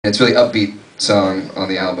It's a really upbeat song on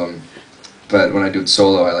the album, but when I do it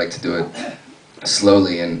solo, I like to do it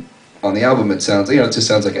slowly. And on the album, it sounds, it just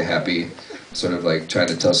sounds like a happy, sort of like trying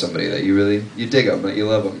to tell somebody that you dig them, that you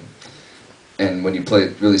love them. And when you play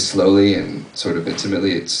it really slowly and sort of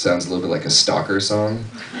intimately, it sounds a little bit like a stalker song.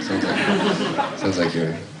 Sounds like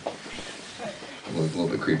you're a little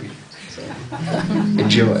bit creepy. So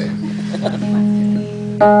enjoy.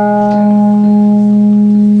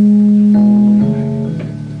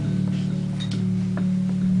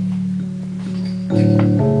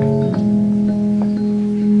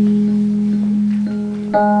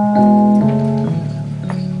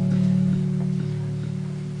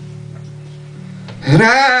 And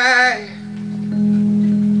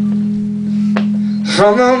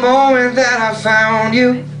from the moment that I found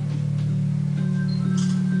you,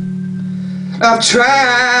 I've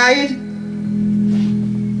tried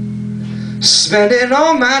spending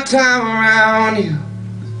all my time around you.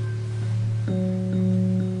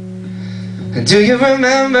 And do you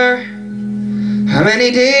remember how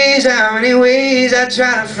many days, how many ways I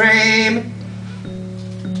try to frame it?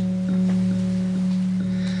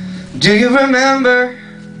 Do you remember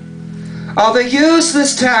all the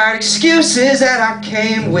useless, tired excuses that I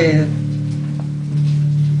came with?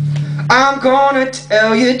 I'm gonna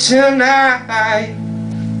tell you tonight,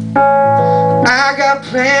 I got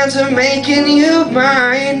plans of making you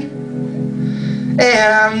mine.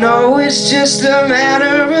 And I know it's just a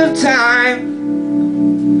matter of time.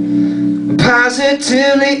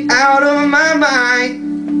 Positively out of my mind,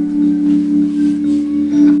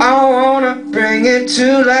 I wanna bring it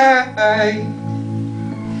to light.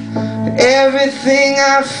 Everything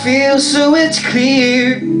I feel so it's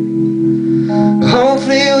clear.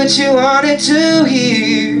 Hopefully what you wanted to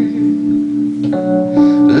hear.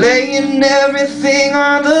 Laying everything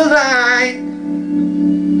on the line.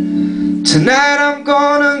 Tonight I'm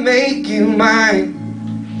gonna make you mine.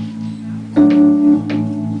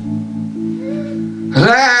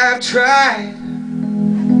 I've tried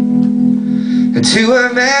to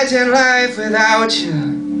imagine life without you,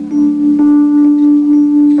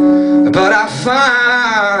 but I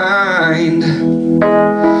find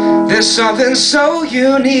there's something so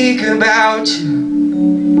unique about you.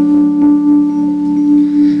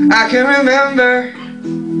 I can remember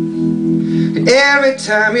every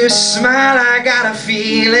time you smile, I got a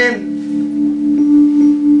feeling.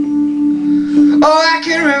 Oh, I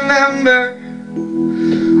can remember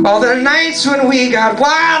all the nights when we got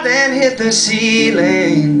wild and hit the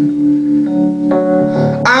ceiling.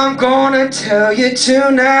 I'm gonna tell you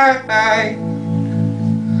tonight,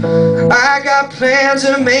 I got plans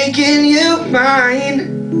of making you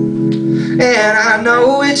mine. And I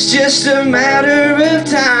know it's just a matter of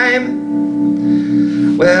time.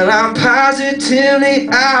 Well, I'm positively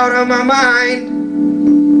out of my mind.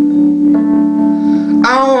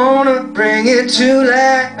 I wanna bring it to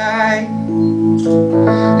light.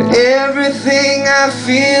 Everything I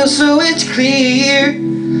feel so it's clear.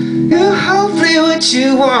 You're hopefully what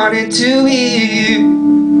you wanted to hear.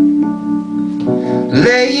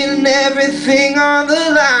 Laying everything on the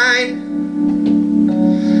line.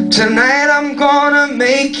 Tonight I'm gonna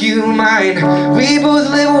make you mine. We both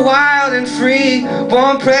live wild and free.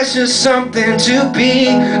 One precious something to be.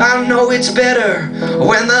 I know it's better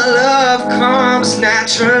when the love comes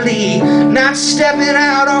naturally. Not stepping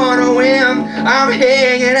out on a whim. I'm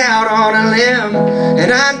hanging out on a limb.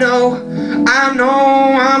 And I know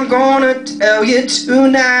I'm gonna tell you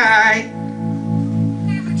tonight,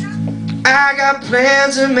 I got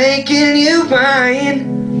plans of making you mine.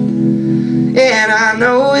 And I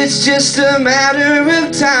know it's just a matter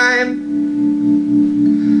of time.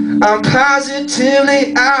 I'm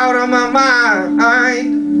positively out of my mind.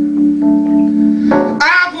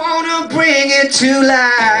 I wanna bring it to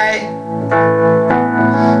light.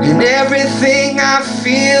 And everything I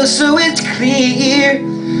feel so it's clear.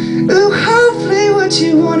 Ooh, hopefully what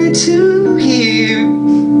you wanted to hear.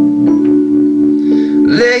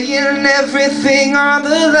 Laying everything on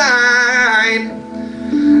the line.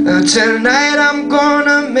 Tonight I'm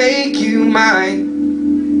gonna make you mine.